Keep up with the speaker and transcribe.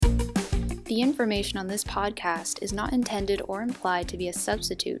The information on this podcast is not intended or implied to be a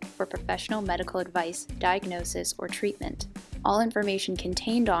substitute for professional medical advice, diagnosis, or treatment. All information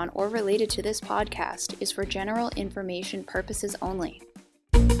contained on or related to this podcast is for general information purposes only.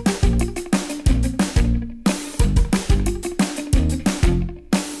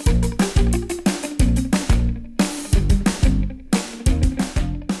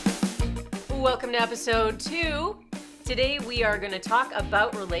 Welcome to episode 2. Today we are going to talk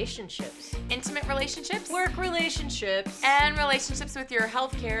about relationships. Intimate relationships, Work relationships. and relationships with your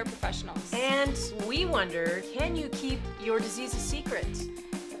healthcare professionals. And we wonder, can you keep your disease a secret?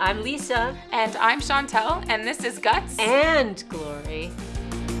 I'm Lisa. And I'm Chantel, and this is Guts. And Glory.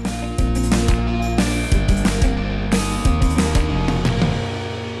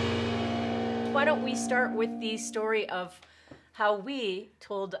 Why don't we start with the story of how we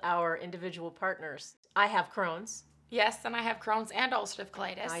told our individual partners. I have Crohn's. Yes, and I have Crohn's and ulcerative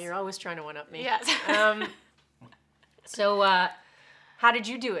colitis. You're always trying to one-up me. Yes. So how did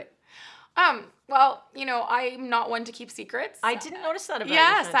you do it? Well, you know, I'm not one to keep secrets. I didn't notice that about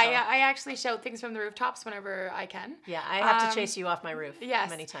Yes, you, Chantal. I actually shout things from the rooftops whenever I can. Yeah, I have to chase you off my roof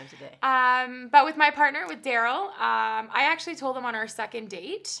many times a day. But with my partner, with Daryl, I actually told him on our second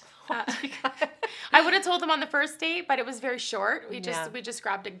date. I would have told him on the first date, but it was very short. We just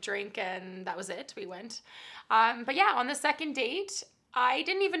grabbed a drink and that was it. We went. But yeah, on the second date, I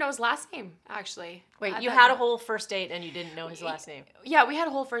didn't even know his last name, actually. Wait, you had a whole first date and you didn't know his last name? Yeah, we had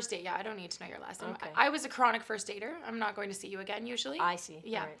a whole first date. Yeah, I don't need to know your last name. Okay. I was a chronic first dater. I'm not going to see you again, usually. I see.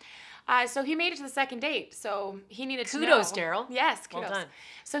 Yeah. All right. So he made it to the second date, so he needed to know. Kudos, Daryl. Yes, kudos. Well done.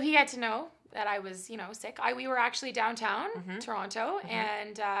 So he had to know that I was, sick. We were actually downtown, Toronto,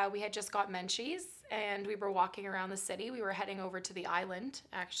 and we had just got Menchie's, and we were walking around the city. We were heading over to the island,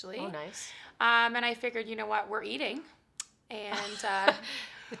 actually. Oh, nice. And I figured, you know what, we're eating, and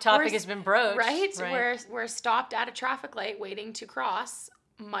The topic has been broached. Right? We're stopped at a traffic light waiting to cross.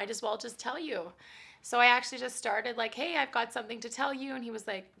 Might as well just tell you. So I actually just started like, hey, I've got something to tell you. And he was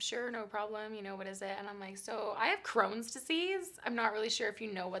like, sure, no problem. What is it? And I'm like, so I have Crohn's disease. I'm not really sure if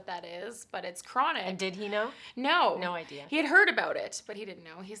you know what that is, but it's chronic. And did he know? No. No idea. He had heard about it, but he didn't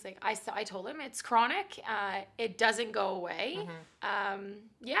know. He's like, I told him it's chronic. It doesn't go away.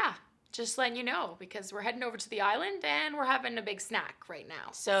 Yeah. Just letting you know, because we're heading over to the island and we're having a big snack right now.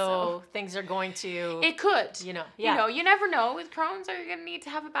 So things are going to... It could. Yeah. You never know. With Crohn's, are you going to need to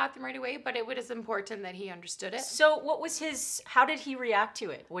have a bathroom right away? But it was important that he understood it. So what was how did he react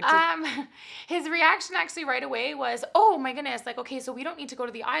to it? His reaction actually right away was, oh my goodness, like, okay, so we don't need to go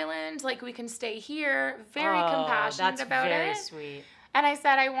to the island. Like, we can stay here. Very compassionate about it. That's very sweet. And I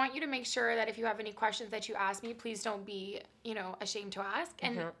said, I want you to make sure that if you have any questions that you ask me, please don't be, ashamed to ask.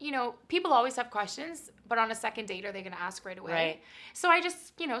 And, people always have questions, but on a second date, are they going to ask right away? Right. So I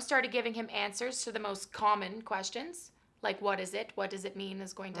just, started giving him answers to the most common questions. Like, what is it? What does it mean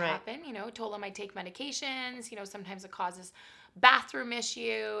is going to happen? Told him I take medications. Sometimes it causes bathroom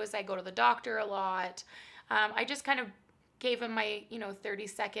issues. I go to the doctor a lot. I just kind of gave him my,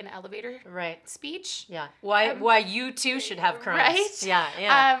 30-second elevator speech. Yeah. Why you too should have Crohn's. Right?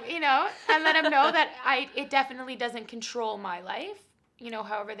 Yeah. And let him know that it definitely doesn't control my life.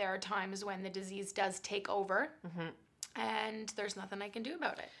 However, there are times when the disease does take over, and there's nothing I can do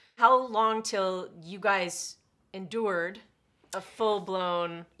about it. How long till you guys endured a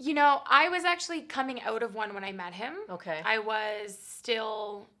full-blown... I was actually coming out of one when I met him. Okay. I was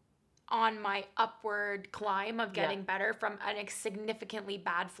still on my upward climb of getting better from a significantly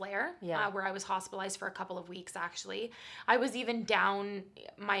bad flare, where I was hospitalized for a couple of weeks, actually. I was even down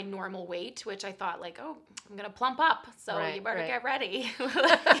my normal weight, which I thought like, oh, I'm going to plump up, so you better get ready.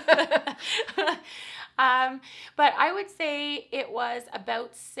 But I would say it was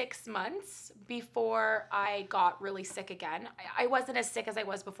about 6 months before I got really sick again. I wasn't as sick as I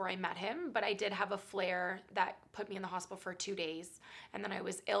was before I met him, but I did have a flare that put me in the hospital for 2 days, and then I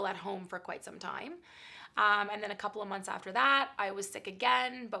was ill at home for quite some time. And then a couple of months after that, I was sick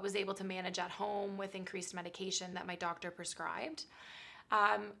again, but was able to manage at home with increased medication that my doctor prescribed.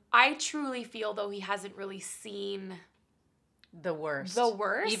 I truly feel, though, he hasn't really seen the worst.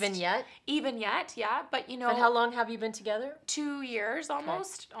 Even yet? Even yet, yeah. But, And how long have you been together? 2 years,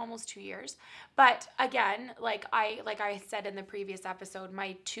 almost 2 years. But again, like I said in the previous episode,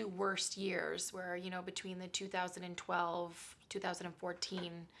 my 2 worst years were, between the 2012,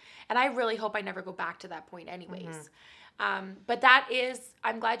 2014. And I really hope I never go back to that point anyways. But that is,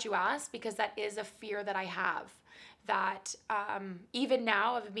 I'm glad you asked, because that is a fear that I have. That even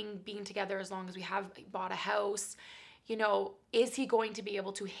now, of being together as long as we have bought a house, is he going to be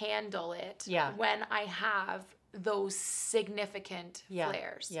able to handle it when I have those significant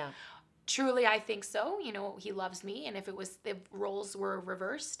flares? Yeah. truly, I think so. You know, he loves me, and if roles were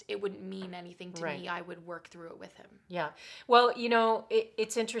reversed, it wouldn't mean anything to me. I would work through it with him. Yeah. Well, you know,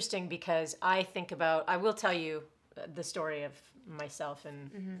 it's interesting because I will tell you the story of myself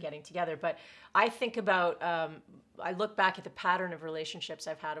and getting together, but I think about, I look back at the pattern of relationships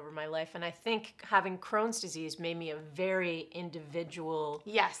I've had over my life, and I think having Crohn's disease made me a very individual.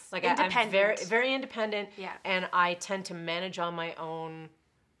 Yes. Like independent. I'm very, very independent. Yeah. And I tend to manage all my own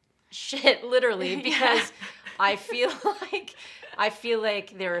shit, literally, because I feel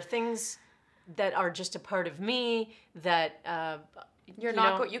like there are things that are just a part of me that you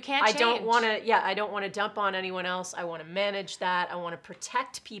can't change. I don't want to dump on anyone else. I want to manage that. I want to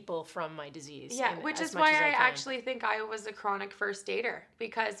protect people from my disease. Yeah, which is why I actually think I was a chronic first dater,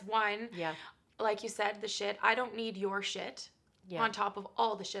 because one, like you said, the shit, I don't need your shit on top of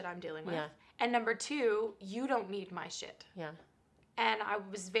all the shit I'm dealing with. Yeah. And number two, you don't need my shit. Yeah. And I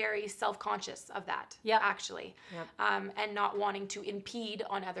was very self-conscious of that, actually, and not wanting to impede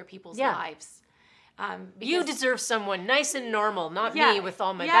on other people's lives. You deserve someone nice and normal, not me with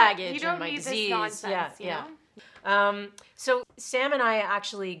all my baggage and my disease. You don't need this nonsense, you know? So Sam and I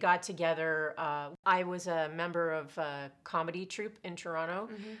actually got together. I was a member of a comedy troupe in Toronto,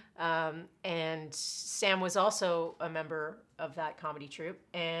 and Sam was also a member of that comedy troupe.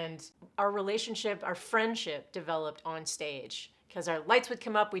 And our friendship developed on stage. Because our lights would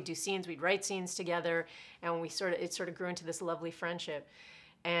come up, we'd do scenes, we'd write scenes together, and it sort of grew into this lovely friendship.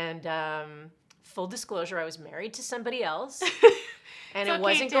 And full disclosure, I was married to somebody else, and it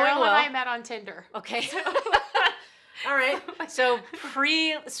wasn't going well. And I met on Tinder. Okay. All right. So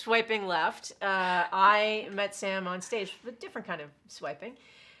pre-swiping left, I met Sam on stage with a different kind of swiping.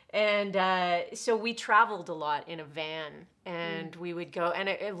 And so we traveled a lot in a van, and we would go,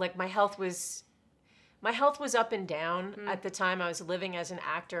 and my health was up and down at the time. I was living as an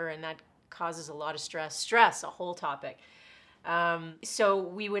actor, and that causes a lot of stress, a whole topic. So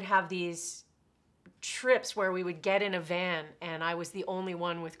we would have these trips where we would get in a van, and I was the only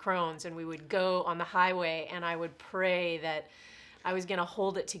one with Crohn's, and we would go on the highway, and I would pray that I was going to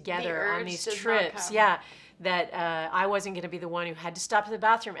hold it together on these trips. Yeah, that I wasn't going to be the one who had to stop to the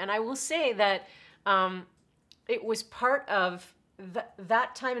bathroom. And I will say that it was part of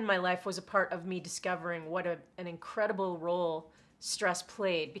that time in my life was a part of me discovering what an incredible role stress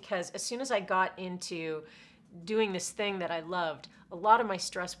played, because as soon as I got into doing this thing that I loved, a lot of my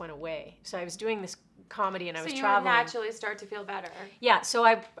stress went away. So I was doing this comedy and I was traveling. So you would naturally start to feel better. Yeah, so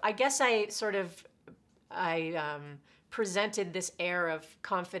I guess I presented this air of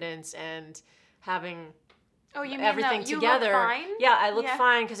confidence and having everything together. You look fine? Yeah, I looked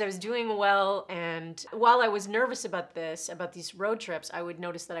fine because I was doing well, and while I was nervous about these road trips, I would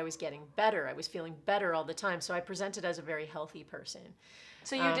notice that I was getting better. I was feeling better all the time, so I presented as a very healthy person.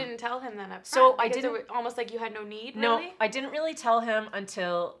 So you didn't tell him then up front? So I didn't. It was almost like you had no need, No, really? I didn't really tell him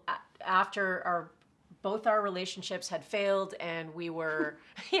until after both our relationships had failed, and we were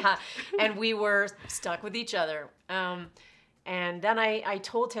stuck with each other. And then I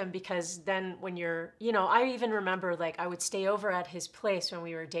told him, because then when I even remember, like, I would stay over at his place when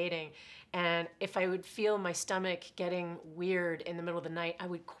we were dating, and if I would feel my stomach getting weird in the middle of the night, I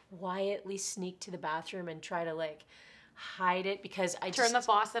would quietly sneak to the bathroom and try to, like, hide it, because I turn the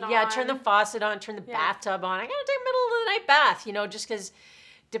faucet on. Yeah, turn the faucet on, turn the bathtub on. I gotta take a middle of the night bath, just because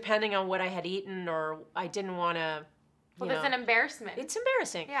depending on what I had eaten, or I didn't want to. Well, that's an embarrassment. It's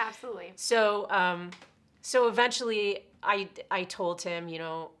embarrassing. Yeah, absolutely. So, so eventually I told him,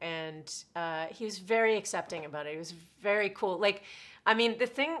 and he was very accepting about it. It was very cool. Like, I mean, the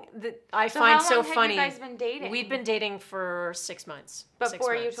thing that I find so funny. How long have you guys been dating? We'd been dating for 6 months.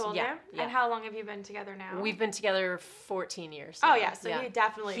 Before you told him? Yeah. And how long have you been together now? We've been together 14 years. Oh, yeah. So he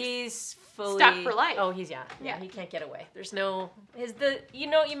definitely he's fully stuck for life. Oh, he's he can't get away. There's no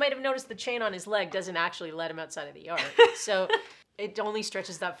you might have noticed the chain on his leg doesn't actually let him outside of the yard. So it only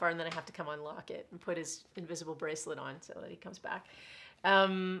stretches that far, and then I have to come unlock it and put his invisible bracelet on so that he comes back.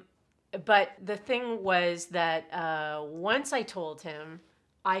 But the thing was that once I told him,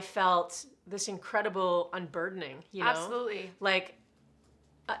 I felt this incredible unburdening, Absolutely. Like,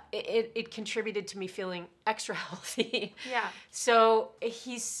 it contributed to me feeling extra healthy. Yeah. So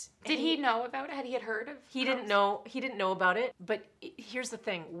Did he know about it? Had he heard of He didn't know about it. But here's the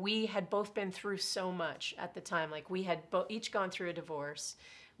thing. We had both been through so much at the time. Like, we had each gone through a divorce.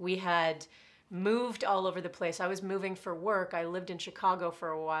 We had moved all over the place. I was moving for work. I lived in Chicago for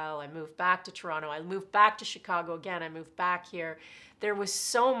a while. I moved back to Toronto. I moved back to Chicago again. I moved back here. There was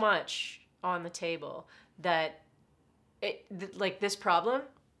so much on the table that like this problem,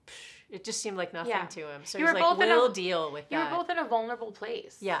 It just seemed like nothing to him. So You he's were like, both in we'll a- deal with You that. were both in a vulnerable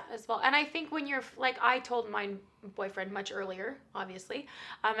place Yeah. as well. And I think when you're, like, I told my boyfriend much earlier, obviously.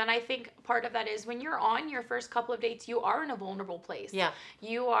 And I think part of that is when you're on your first couple of dates, you are in a vulnerable place. Yeah.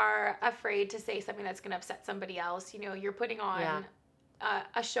 You are afraid to say something that's going to upset somebody else. You know, you're putting on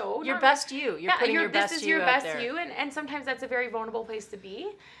a show. Your best you. You're putting your best This is you your out best there. you. And sometimes that's a very vulnerable place to be.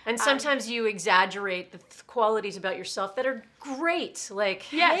 And sometimes you exaggerate the qualities about yourself that are great.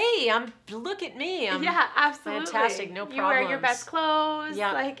 Like, Yes. hey, look at me. I'm Yeah, absolutely. fantastic. No You wear your problems. best clothes.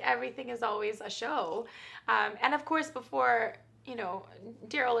 Yeah. Like, everything is always a show. And of course, before, you know,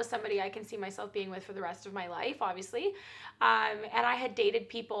 Daryl is somebody I can see myself being with for the rest of my life, obviously. And I had dated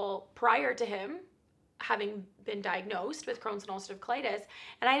people prior to him having been diagnosed with Crohn's and ulcerative colitis,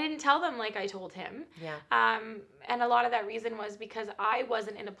 and I didn't tell them like I told him. Yeah. And a lot of that reason was because I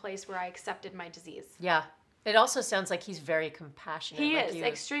wasn't in a place where I accepted my disease. Yeah. It also sounds like he's very compassionate. He like is you.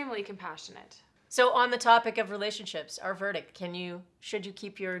 extremely compassionate. So on the topic of relationships, our verdict, should you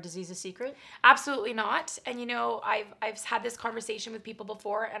keep your disease a secret? Absolutely not. And you know, I've had this conversation with people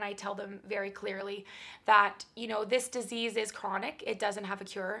before, and I tell them very clearly that, you know, this disease is chronic. It doesn't have a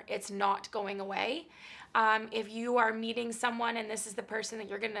cure. It's not going away. If you are meeting someone and this is the person that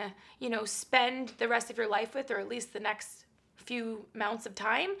you're gonna, you know, spend the rest of your life with, or at least the next few amounts of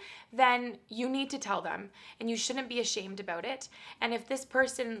time, then you need to tell them, and you shouldn't be ashamed about it. And if this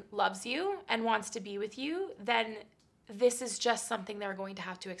person loves you and wants to be with you, then this is just something they're going to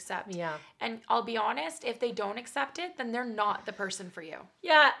have to accept. Yeah. And I'll be honest, if they don't accept it, then they're not the person for you.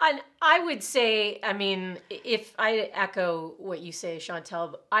 Yeah, and I would say, I mean, if I echo what you say,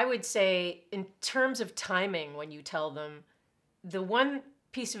 Chantel, I would say in terms of timing when you tell them, the one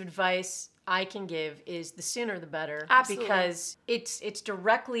piece of advice I can give is the sooner the better. Absolutely. Because it's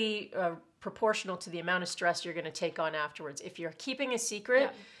directly proportional to the amount of stress you're going to take on afterwards. If you're keeping a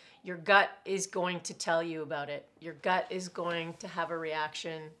secret, your gut is going to tell you about it. Your gut is going to have a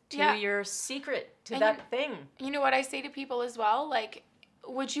reaction to your secret, to that thing. You know what I say to people as well? Like,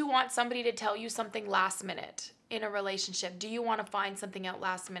 would you want somebody to tell you something last minute in a relationship? Do you want to find something out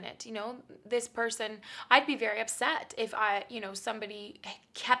last minute? You know, this person, I'd be very upset if somebody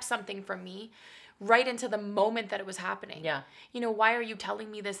kept something from me right into the moment that it was happening. Yeah. You know, why are you telling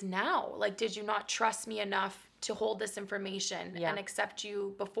me this now? Like, did you not trust me enough to hold this information and accept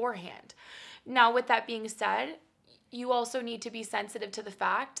you beforehand? Now, with that being said, you also need to be sensitive to the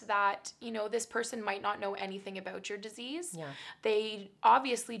fact that, you know, this person might not know anything about your disease. Yeah. They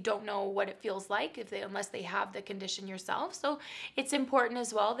obviously don't know what it feels like unless they have the condition yourself. So it's important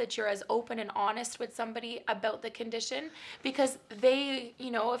as well that you're as open and honest with somebody about the condition, because they,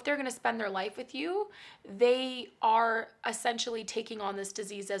 you know, if they're going to spend their life with you, they are essentially taking on this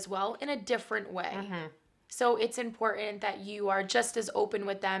disease as well in a different way. Mm-hmm. So it's important that you are just as open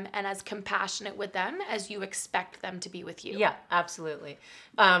with them and as compassionate with them as you expect them to be with you. Yeah, absolutely.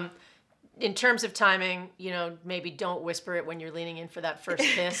 In terms of timing, you know, maybe don't whisper it when you're leaning in for that first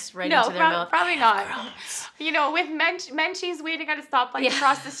kiss right into their mouth. Probably not. You know, with Menchie's waiting at a stoplight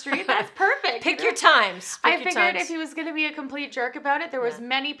across the street, that's perfect. Pick your times. I figured if he was going to be a complete jerk about it, there was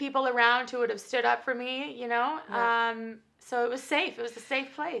many people around who would have stood up for me, you know. Yeah. So it was safe. It was a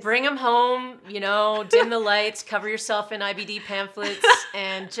safe place. Bring them home, you know, dim the lights, cover yourself in IBD pamphlets,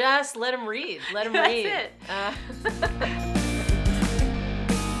 and just let them read. Let them read. That's it.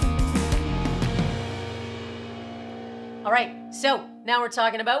 All right, so now we're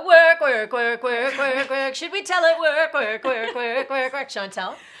talking about work. Should we tell it work,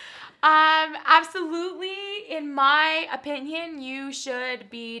 Chantel? Absolutely. In my opinion, you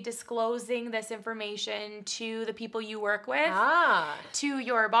should be disclosing this information to the people you work with, to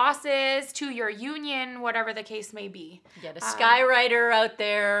your bosses, to your union, whatever the case may be. Get a skywriter out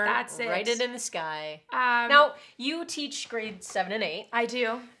there. That's it. Write it in the sky. Now, you teach grades 7 and 8. I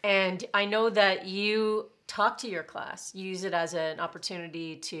do. And I know that you talk to your class. You use it as an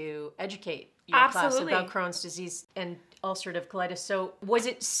opportunity to educate your class about Crohn's disease and ulcerative colitis. So was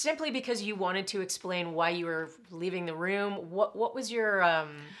it simply because you wanted to explain why you were leaving the room? What was your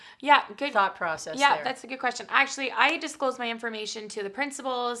good thought process there? Yeah, that's a good question. Actually, I disclosed my information to the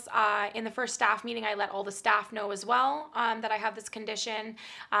principals. In the first staff meeting, I let all the staff know as well that I have this condition.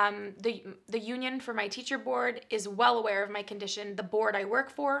 The union for my teacher board is well aware of my condition. The board I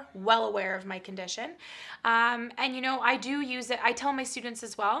work for, well aware of my condition. And, you know, I do use it. I tell my students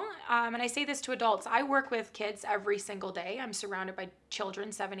as well, and I say this to adults, I work with kids every single single day. I'm surrounded by children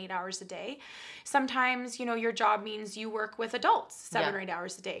 7-8 hours a day. Sometimes, your job means you work with adults 7 or 8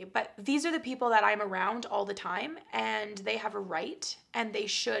 hours a day. But these are the people that I'm around all the time, and they have a right and they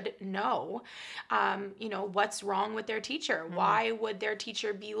should know, what's wrong with their teacher. Why would their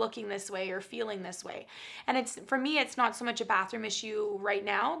teacher be looking this way or feeling this way? And for me, it's not so much a bathroom issue right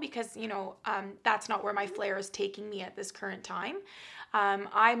now because, that's not where my flare is taking me at this current time.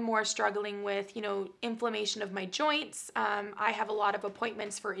 I'm more struggling with, inflammation of my joints. I have a lot of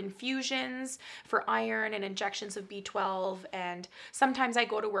appointments for infusions, for iron and injections of B12. And sometimes I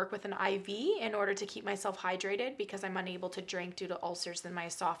go to work with an IV in order to keep myself hydrated because I'm unable to drink due to ulcers in my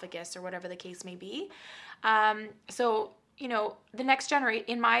esophagus or whatever the case may be. The next generation,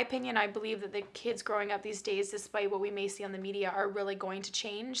 in my opinion, I believe that the kids growing up these days, despite what we may see on the media, are really going to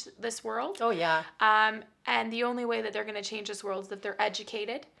change this world. Oh, yeah. And the only way that they're going to change this world is that they're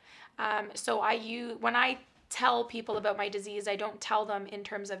educated. When I tell people about my disease, I don't tell them in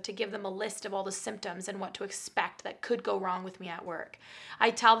terms of to give them a list of all the symptoms and what to expect that could go wrong with me at work. I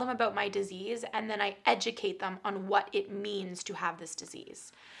tell them about my disease and then I educate them on what it means to have this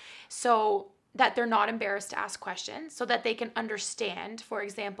disease. So that they're not embarrassed to ask questions, so that they can understand. For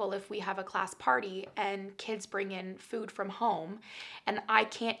example, if we have a class party and kids bring in food from home and I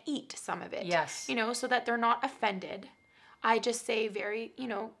can't eat some of it. Yes. So that they're not offended. I just say very,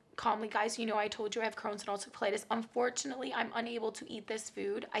 calmly, guys, I told you I have Crohn's and ulcerative colitis. Unfortunately, I'm unable to eat this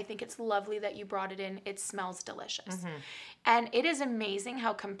food. I think it's lovely that you brought it in. It smells delicious. Mm-hmm. And it is amazing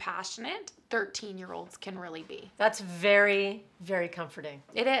how compassionate 13-year-olds can really be. That's very, very comforting.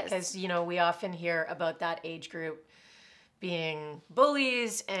 It is. Because, we often hear about that age group being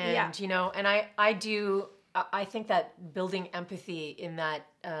bullies and, and I think that building empathy in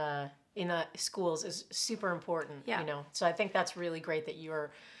the schools is super important, So I think that's really great that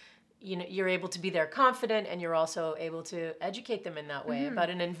you're able to be there confident and you're also able to educate them in that way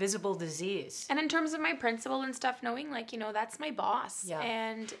about an invisible disease. And in terms of my principal and stuff, knowing that's my boss. Yeah.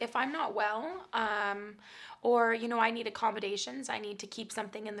 And if I'm not well, or, I need accommodations, I need to keep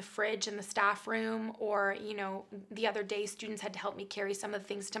something in the fridge in the staff room, or, the other day students had to help me carry some of the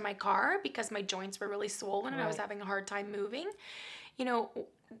things to my car because my joints were really swollen and I was having a hard time moving.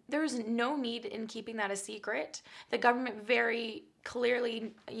 There's no need in keeping that a secret. The government very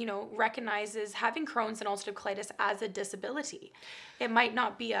clearly, recognizes having Crohn's and ulcerative colitis as a disability. It might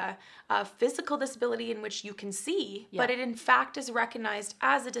not be a physical disability in which you can see, but it in fact is recognized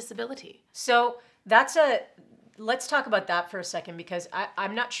as a disability. So let's talk about that for a second, because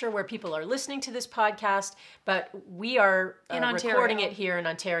I'm not sure where people are listening to this podcast, but we are recording it here in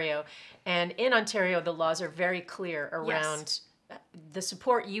Ontario. And in Ontario, the laws are very clear around the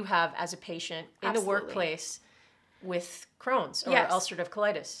support you have as a patient in the workplace with Crohn's or ulcerative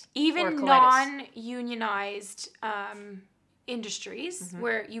colitis. Even non-unionized industries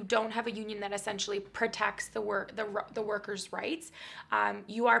where you don't have a union that essentially protects the workers' rights,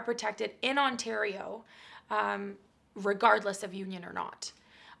 you are protected in Ontario regardless of union or not.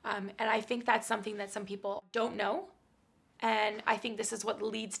 And I think that's something that some people don't know. And I think this is what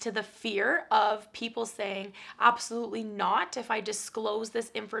leads to the fear of people saying, absolutely not. If I disclose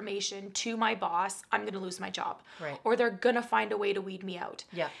this information to my boss, I'm going to lose my job. Right. Or they're going to find a way to weed me out.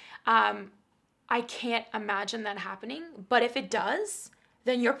 Yeah. I can't imagine that happening. But if it does,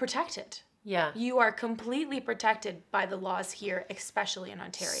 then you're protected. Yeah. You are completely protected by the laws here, especially in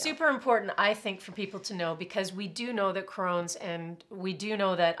Ontario. Super important, I think, for people to know, because we do know that Crohn's and we do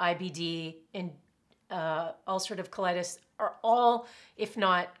know that IBD and ulcerative colitis are all, if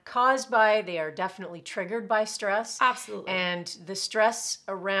not caused by, they are definitely triggered by stress. Absolutely. And the stress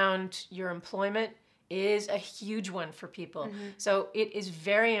around your employment is a huge one for people. Mm-hmm. So it is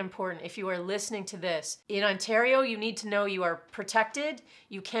very important, if you are listening to this, in Ontario, you need to know you are protected.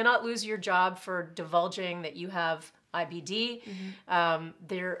 You cannot lose your job for divulging that you have IBD. Mm-hmm.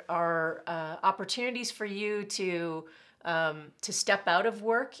 There are opportunities for you to step out of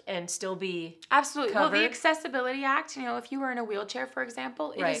work and still be absolutely covered. Well, the Accessibility Act, if you were in a wheelchair, for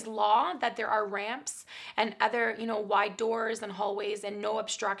example, it is law that there are ramps and other, wide doors and hallways and no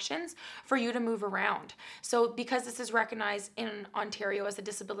obstructions for you to move around. So because this is recognized in Ontario as a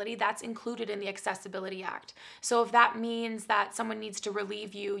disability, that's included in the Accessibility Act. So if that means that someone needs to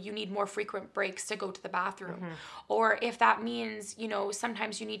relieve you, you need more frequent breaks to go to the bathroom. Mm-hmm. Or if that means,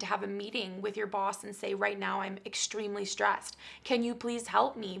 sometimes you need to have a meeting with your boss and say, right now I'm extremely stressed. Can you please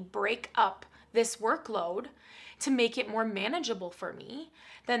help me break up this workload to make it more manageable for me?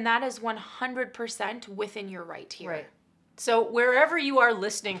 Then that is 100% within your right here. Right. So wherever you are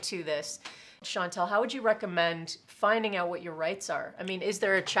listening to this, Chantal, how would you recommend finding out what your rights are? I mean, is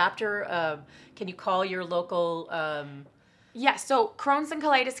there a chapter? Can you call your local... Yes, so Crohn's and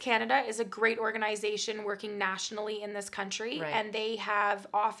Colitis Canada is a great organization working nationally in this country, Right. and they have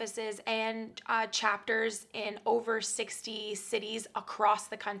offices and chapters in over 60 cities across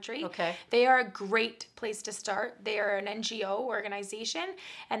the country. Okay. They are a great place to start. They are an NGO organization,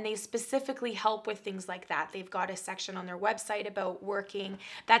 and they specifically help with things like that. They've got a section on their website about working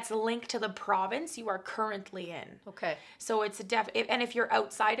that's linked to the province you are currently in. Okay. So it's and if you're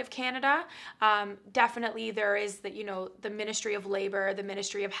outside of Canada, definitely there is the Ministry of Labor, the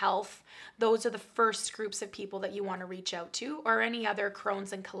Ministry of Health. Those are the first groups of people that you want to reach out to, or any other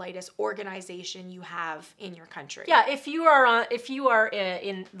Crohn's and colitis organization you have in your country. Yeah, if you are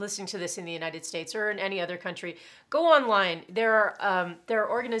in listening to this in the United States or in any other country, go online. There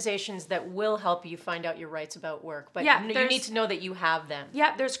are organizations that will help you find out your rights about work, but you need to know that you have them.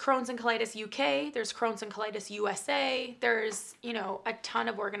 Yeah, there's Crohn's and Colitis UK, there's Crohn's and Colitis USA, there's, a ton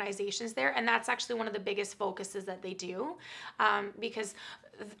of organizations there, and that's actually one of the biggest focuses that they do, because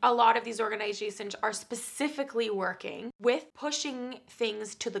a lot of these organizations are specifically working with pushing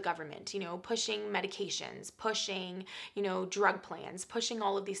things to the government, pushing medications, pushing, drug plans, pushing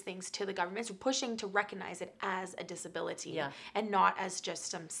all of these things to the government, so pushing to recognize it as a disability and not as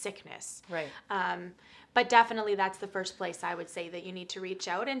just some sickness. Right. But definitely that's the first place I would say that you need to reach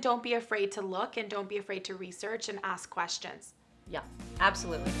out, and don't be afraid to look and don't be afraid to research and ask questions. Yeah,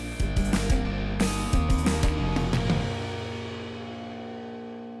 absolutely.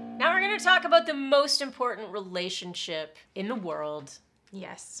 Now we're going to talk about the most important relationship in the world.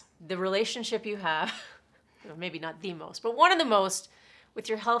 Yes. The relationship you have, maybe not the most, but one of the most, with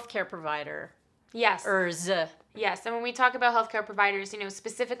your healthcare provider. Yes. Yes, and when we talk about healthcare providers,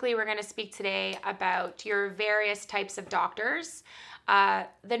 specifically we're going to speak today about your various types of doctors,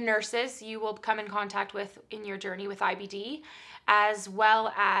 the nurses you will come in contact with in your journey with IBD, as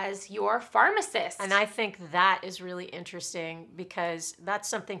well as your pharmacist. And I think that is really interesting because that's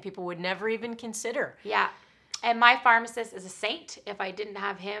something people would never even consider. Yeah. And my pharmacist is a saint. If I didn't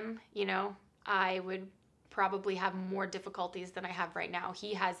have him, I would probably have more difficulties than I have right now.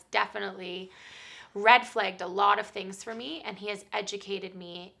 He has definitely red flagged a lot of things for me, and he has educated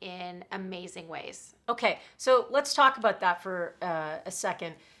me in amazing ways. Okay, so let's talk about that for a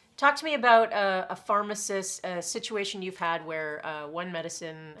second. Talk to me about a pharmacist, a situation you've had where one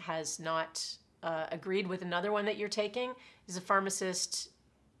medicine has not agreed with another one that you're taking. Is a pharmacist,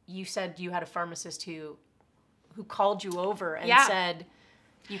 you said you had a pharmacist who called you over and said,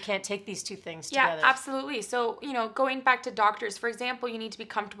 you can't take these two things together. Yeah, absolutely. So, going back to doctors, for example, you need to be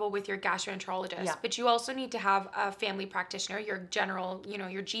comfortable with your gastroenterologist, but you also need to have a family practitioner, your general,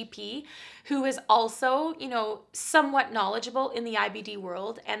 your GP, who is also, somewhat knowledgeable in the IBD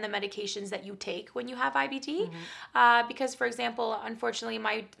world and the medications that you take when you have IBD. Mm-hmm. Because, for example, unfortunately,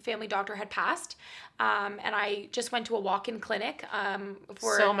 my family doctor had passed, and I just went to a walk-in clinic.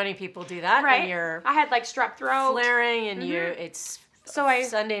 So many people do that. Right. When you're I had strep throat. flaring and it's... So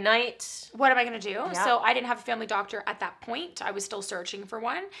Sunday night. What am I going to do? Yeah. So I didn't have a family doctor at that point. I was still searching for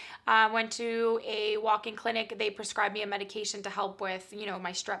one. Went to a walk-in clinic. They prescribed me a medication to help with,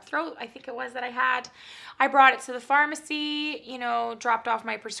 my strep throat, I think it was that I had. I brought it to the pharmacy, dropped off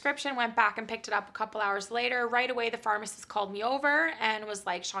my prescription, went back and picked it up a couple hours later. Right away, the pharmacist called me over and was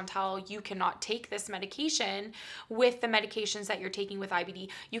like, Chantal, you cannot take this medication with the medications that you're taking with IBD.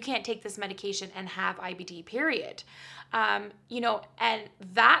 You can't take this medication and have IBD, period. And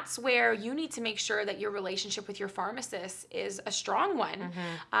that's where you need to make sure that your relationship with your pharmacist is a strong one.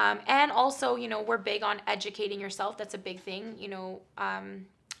 Mm-hmm. And also, we're big on educating yourself. That's a big thing,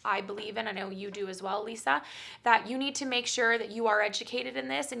 I believe in, I know you do as well, Lisa, that you need to make sure that you are educated in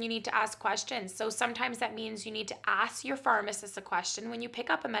this and you need to ask questions. So sometimes that means you need to ask your pharmacist a question when you pick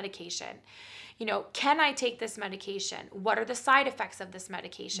up a medication. Can I take this medication? What are the side effects of this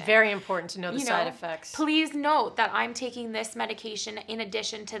medication? Very important to know the side effects. Please note that I'm taking this medication in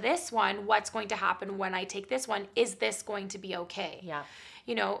addition to this one. What's going to happen when I take this one? Is this going to be okay? Yeah.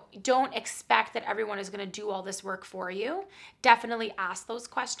 Don't expect that everyone is going to do all this work for you. Definitely ask those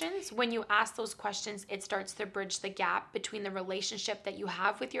questions. When you ask those questions, it starts to bridge the gap between the relationship that you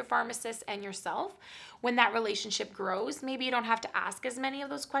have with your pharmacist and yourself. When that relationship grows, maybe you don't have to ask as many of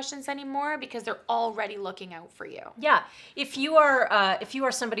those questions anymore because they're already looking out for you. Yeah. If you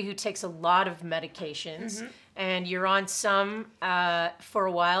are somebody who takes a lot of medications, mm-hmm. and you're on some for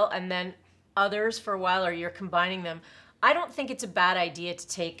a while and then others for a while, or you're combining them, I don't think it's a bad idea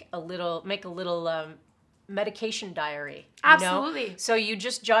to make a little medication diary. Absolutely. So you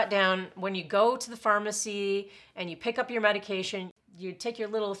just jot down when you go to the pharmacy and you pick up your medication, you take your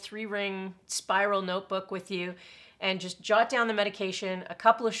little 3-ring spiral notebook with you and just jot down the medication, a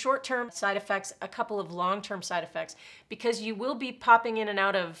couple of short-term side effects, a couple of long-term side effects, because you will be popping in and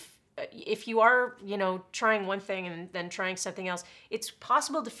out of, if you are, trying one thing and then trying something else, it's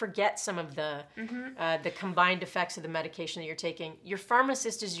possible to forget some of the combined effects of the medication that you're taking. Your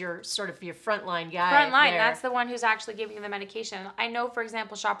pharmacist is your sort of your frontline guy. Frontline, that's the one who's actually giving you the medication. I know, for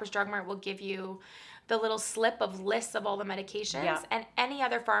example, Shoppers Drug Mart will give you the little slip of lists of all the medications, and any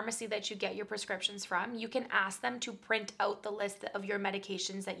other pharmacy that you get your prescriptions from, you can ask them to print out the list of your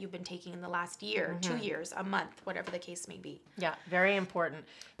medications that you've been taking in the last year, 2 years, a month, whatever the case may be. Yeah, very important.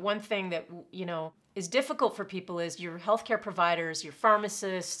 One thing that, is difficult for people is your healthcare providers, your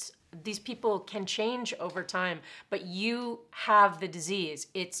pharmacists, these people can change over time, but you have the disease.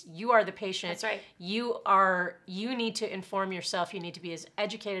 You are the patient. That's right. You need to inform yourself. You need to be as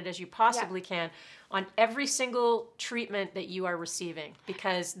educated as you possibly can on every single treatment that you are receiving,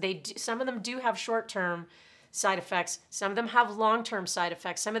 because some of them do have short-term side effects. Some of them have long-term side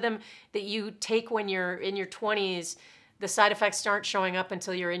effects. Some of them that you take when you're in your 20s, the side effects aren't showing up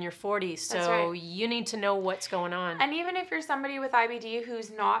until you're in your 40s. So you need to know what's going on. And even if you're somebody with IBD who's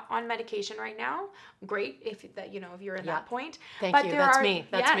not on medication right now, great if you're in that point. Thank you. That's me.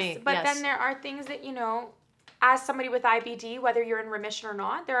 That's me. But then there are things that, as somebody with IBD, whether you're in remission or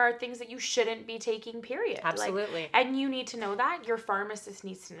not, there are things that you shouldn't be taking, period. Absolutely. And you need to know that. Your pharmacist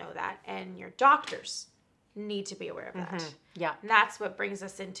needs to know that. And your doctors need to be aware of that. Yeah. And that's what brings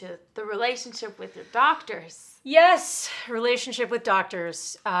us into the relationship with your doctors. Yes, relationship with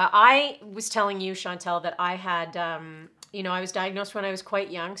doctors. I was telling you, Chantel, that I had, I was diagnosed when I was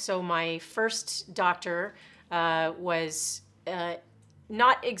quite young. So my first doctor was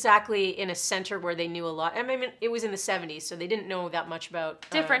not exactly in a center where they knew a lot. I mean, it was in the 70s, so they didn't know that much about...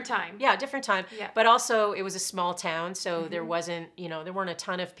 different time. Yeah, different time. Yeah. But also, it was a small town, so there wasn't, there weren't a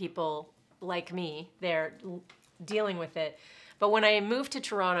ton of people like me there dealing with it. But when I moved to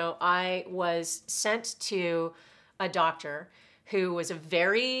Toronto, I was sent to a doctor who was a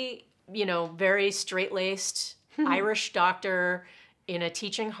very, very straight-laced Irish doctor in a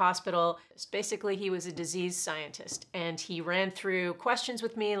teaching hospital. Basically, he was a disease scientist, and he ran through questions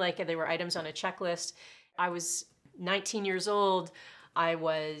with me like they were items on a checklist. I was 19 years old. I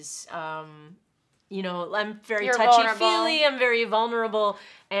was... I'm very touchy-feely, I'm very vulnerable,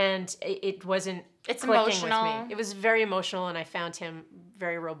 and it wasn't clicking emotional. with me. It was very emotional, and I found him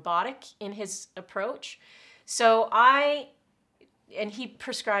very robotic in his approach. So he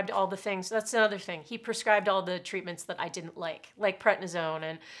prescribed all the things. That's another thing. He prescribed all the treatments that I didn't like prednisone,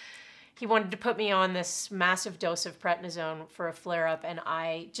 and he wanted to put me on this massive dose of prednisone for a flare-up, and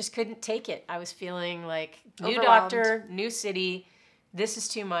I just couldn't take it. I was feeling like, new doctor, new city, this is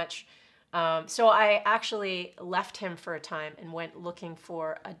too much. So I actually left him for a time and went looking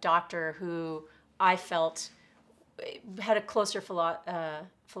for a doctor who I felt had a closer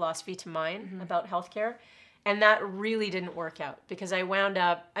philosophy to mine about healthcare. And that really didn't work out, because I wound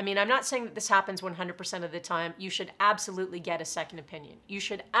up, I'm not saying that this happens 100% of the time. You should absolutely get a second opinion. You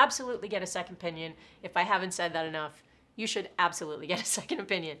should absolutely get a second opinion. If I haven't said that enough, you should absolutely get a second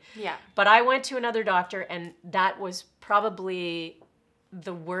opinion. Yeah. But I went to another doctor, and that was probably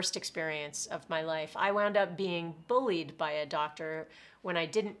the worst experience of my life. I wound up being bullied by a doctor when I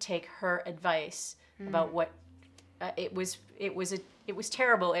didn't take her advice about what it was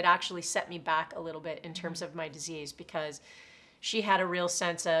terrible. It actually set me back a little bit in terms of my disease, because she had a real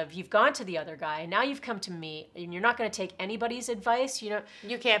sense of, you've gone to the other guy, now you've come to me, and you're not going to take anybody's advice. You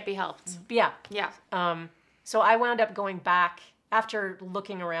can't be helped. Yeah. Yeah. So I wound up going back, after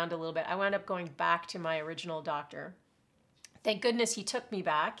looking around a little bit, I wound up going back to my original doctor. Thank goodness he took me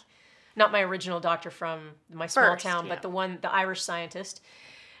back. Not my original doctor from my small town, but the Irish scientist.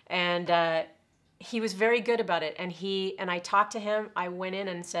 And he was very good about it. And I talked to him. I went in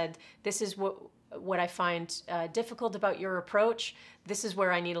and said, this is what I find difficult about your approach. This is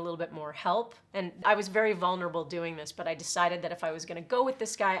where I need a little bit more help. And I was very vulnerable doing this, but I decided that if I was going to go with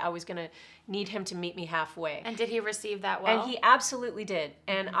this guy, I was going to need him to meet me halfway. And did he receive that well? And he absolutely did.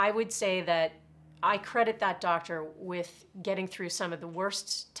 And I would say that I credit that doctor with getting through some of the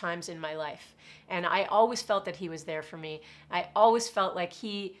worst times in my life. And I always felt that he was there for me. I always felt like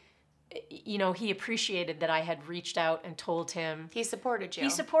he appreciated that I had reached out and told him. He supported you. He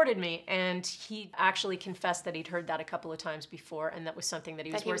supported me. And he actually confessed that he'd heard that a couple of times before, and that was something that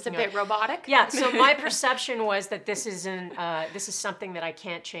he was working on. That he was a bit robotic? Yeah, so my perception was that this is something that I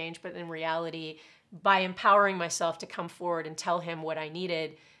can't change, but in reality, by empowering myself to come forward and tell him what I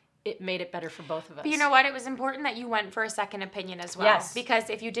needed, it made it better for both of us. But you know what? It was important that you went for a second opinion as well. Yes. Because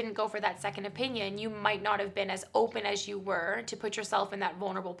if you didn't go for that second opinion, you might not have been as open as you were to put yourself in that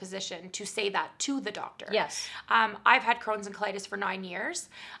vulnerable position to say that to the doctor. Yes. I've had Crohn's and colitis for 9 years,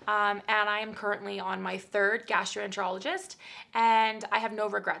 and I am currently on my 3rd gastroenterologist, and I have no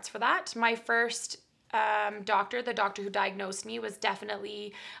regrets for that. My first doctor, the doctor who diagnosed me, was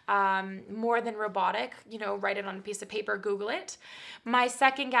definitely more than robotic. Write it on a piece of paper, Google it. My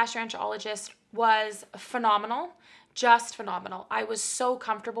second gastroenterologist was phenomenal. Just phenomenal. I was so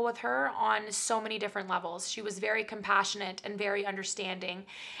comfortable with her on so many different levels. She was very compassionate and very understanding.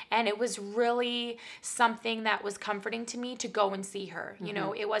 And it was really something that was comforting to me to go and see her.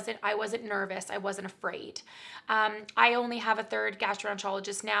 I wasn't nervous. I wasn't afraid. I only have a 3rd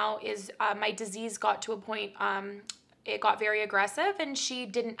gastroenterologist now. My disease got to a point, it got very aggressive, and she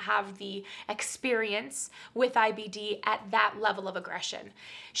didn't have the experience with IBD at that level of aggression.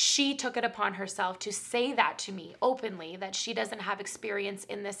 She took it upon herself to say that to me openly, that she doesn't have experience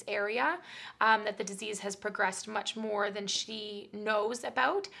in this area, that the disease has progressed much more than she knows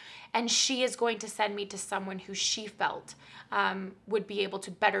about, and she is going to send me to someone who she felt would be able to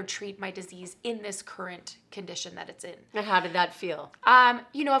better treat my disease in this current condition that it's in. And how did that feel?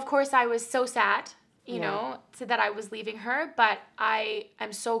 Of course, I was so sad. So that I was leaving her, but I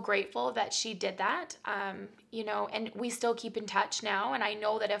am so grateful that she did that, and we still keep in touch now, and I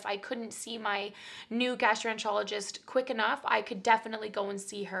know that if I couldn't see my new gastroenterologist quick enough, I could definitely go and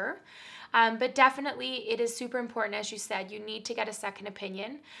see her. But definitely it is super important, as you said, you need to get a second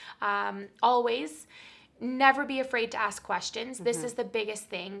opinion. Always. Never be afraid to ask questions. This is the biggest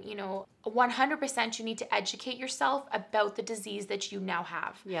thing. 100% you need to educate yourself about the disease that you now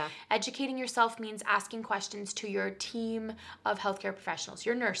have. Yeah. Educating yourself means asking questions to your team of healthcare professionals,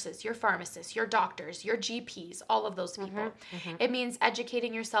 your nurses, your pharmacists, your doctors, your GPs, all of those people. It means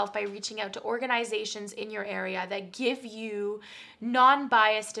educating yourself by reaching out to organizations in your area that give you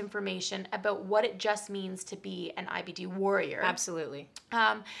non-biased information about what it just means to be an IBD warrior. Absolutely.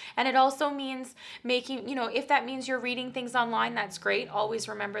 And it also means making, if that means you're reading things online, that's great. Always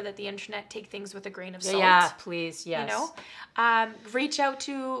remember that the internet, take things with a grain of salt. Yeah, please, yes. Reach out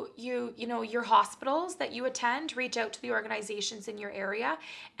to your hospitals that you attend, reach out to the organizations in your area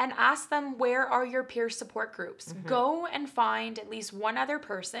and ask them, where are your peer support groups? Go and find at least one other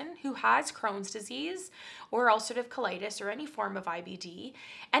person who has Crohn's disease or ulcerative colitis or any form of IBD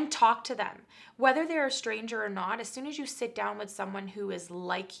and talk to them. Whether they're a stranger or not, as soon as you sit down with someone who is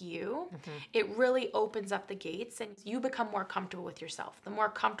like you, it really opens up the gates and you become more comfortable with yourself. The more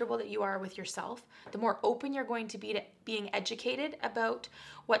comfortable that you are with yourself, the more open you're going to be to being educated about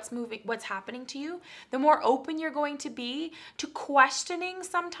what's happening to you, the more open you're going to be to questioning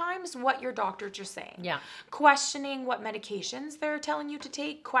sometimes what your doctors are saying. Yeah. Questioning what medications they're telling you to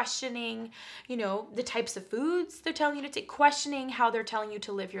take, questioning, the types of foods they're telling you to take, questioning how they're telling you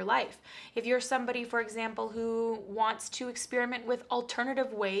to live your life. If you're somebody, for example, who wants to experiment with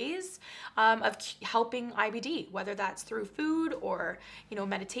alternative ways of helping IBD, whether that's through food or,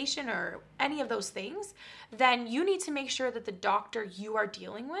 meditation or any of those things, then you need to make sure that the doctor you are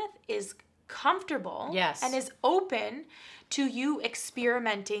dealing with is comfortable and is open to you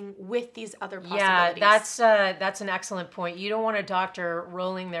experimenting with these other possibilities. Yeah, that's an excellent point. You don't want a doctor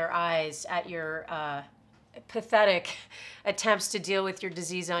rolling their eyes at your pathetic attempts to deal with your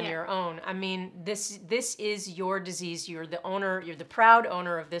disease on your own. I mean, this is your disease. You're the owner, you're the proud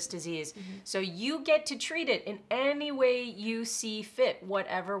owner of this disease. So you get to treat it in any way you see fit,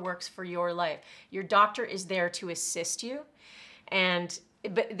 whatever works for your life. Your doctor is there to assist you.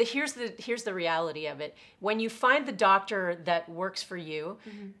 But here's the reality of it. When you find the doctor that works for you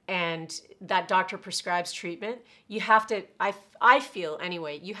and that doctor prescribes treatment, you have to, I feel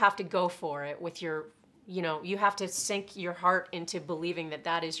anyway, you have to go for it with your, you have to sink your heart into believing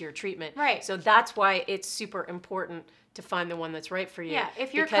that is your treatment. Right. So that's why it's super important to find the one that's right for you. Yeah,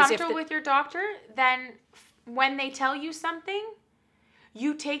 if you're comfortable with your doctor, then when they tell you something,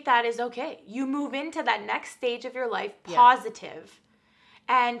 you take that as okay. You move into that next stage of your life positive.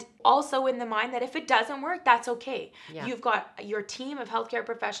 And also in the mind that if it doesn't work, that's okay. Yeah. You've got your team of healthcare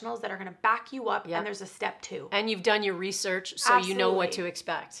professionals that are going to back you up, and there's a step 2. And you've done your research, so you know what to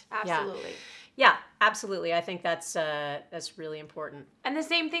expect. Absolutely. Yeah. absolutely. I think that's really important. And the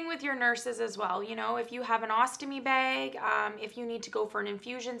same thing with your nurses as well. You know, if you have an ostomy bag, if you need to go for an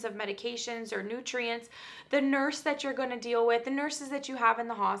infusions of medications or nutrients, the nurse that you're going to deal with, the nurses that you have in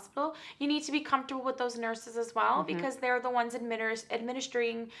the hospital, you need to be comfortable with those nurses as well, because they're the ones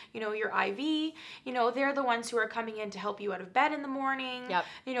administering, you know, your IV. You know, they're the ones who are coming in to help you out of bed in the morning. Yep.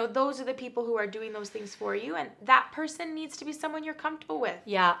 You know, those are the people who are doing those things for you, and that person needs to be someone you're comfortable with.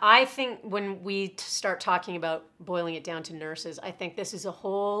 Yeah, I think when we start talking about boiling it down to nurses, I think this is a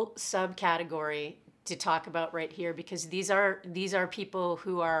whole subcategory to talk about right here, because these are people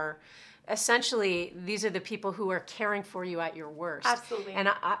who are essentially, these are the people who are caring for you at your worst. Absolutely. And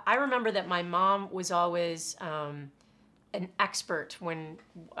I remember that my mom was always an expert when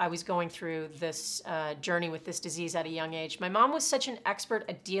I was going through this journey with this disease at a young age. My mom was such an expert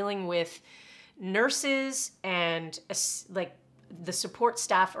at dealing with nurses and like the support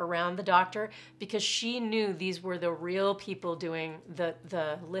staff around the doctor, because she knew these were the real people doing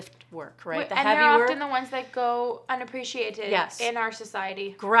the lift work, right? The and heavy they're work. often the ones that go unappreciated in our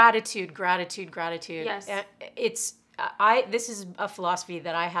society. Gratitude. Yes. This is a philosophy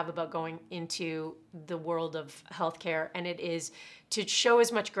that I have about going into the world of healthcare, and it is to show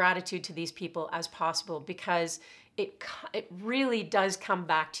as much gratitude to these people as possible, because it really does come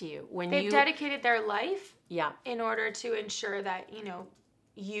back to you when they've dedicated their life in order to ensure that, you know,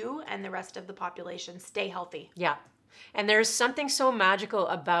 you and the rest of the population stay healthy. Yeah. And there's something so magical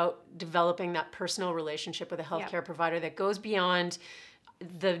about developing that personal relationship with a healthcare provider that goes beyond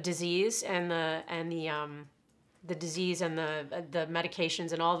the disease and the disease and the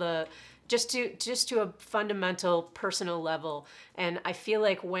medications and all the just to a fundamental personal level. And I feel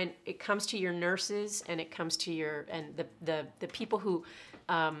like when it comes to your nurses and it comes to the people who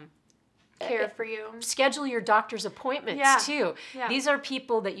care for you, schedule your doctor's appointments too. Yeah. These are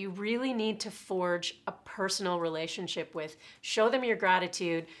people that you really need to forge a personal relationship with. Show them your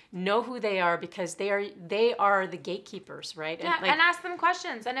gratitude. Know who they are, because they are the gatekeepers, right? Yeah, and ask them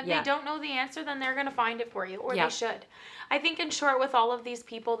questions. And if they don't know the answer, then they're going to find it for you, or they should. I think, in short, with all of these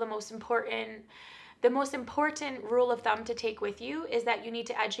people, the most important rule of thumb to take with you is that you need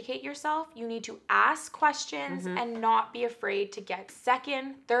to educate yourself. You need to ask questions and not be afraid to get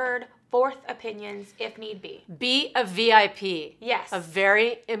second, third, fourth opinions if need be. Be a VIP. Yes. A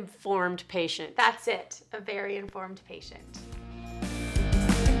very informed patient. That's it. A very informed patient.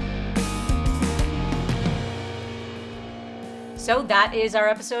 So that is our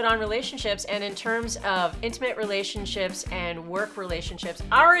episode on relationships. And in terms of intimate relationships and work relationships,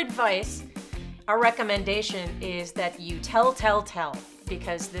 our advice, our recommendation is that you tell,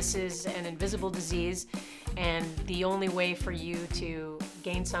 because this is an invisible disease, and the only way for you to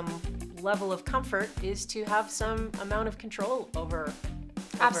gain some level of comfort is to have some amount of control over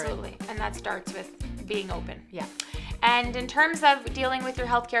Absolutely. And that starts with being open. Yeah. And in terms of dealing with your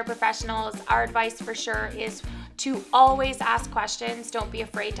healthcare professionals, our advice for sure is to always ask questions. Don't be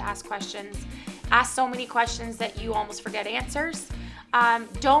afraid to ask questions. Ask so many questions that you almost forget answers.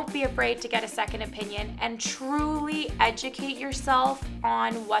 Don't be afraid to get a second opinion, and truly educate yourself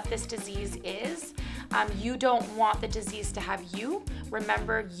on what this disease is. You don't want the disease to have you.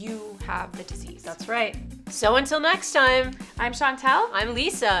 Remember, you have the disease. That's right. So until next time, I'm Chantel. I'm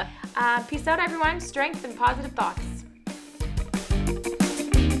Lisa. Peace out, everyone. Strength and positive thoughts.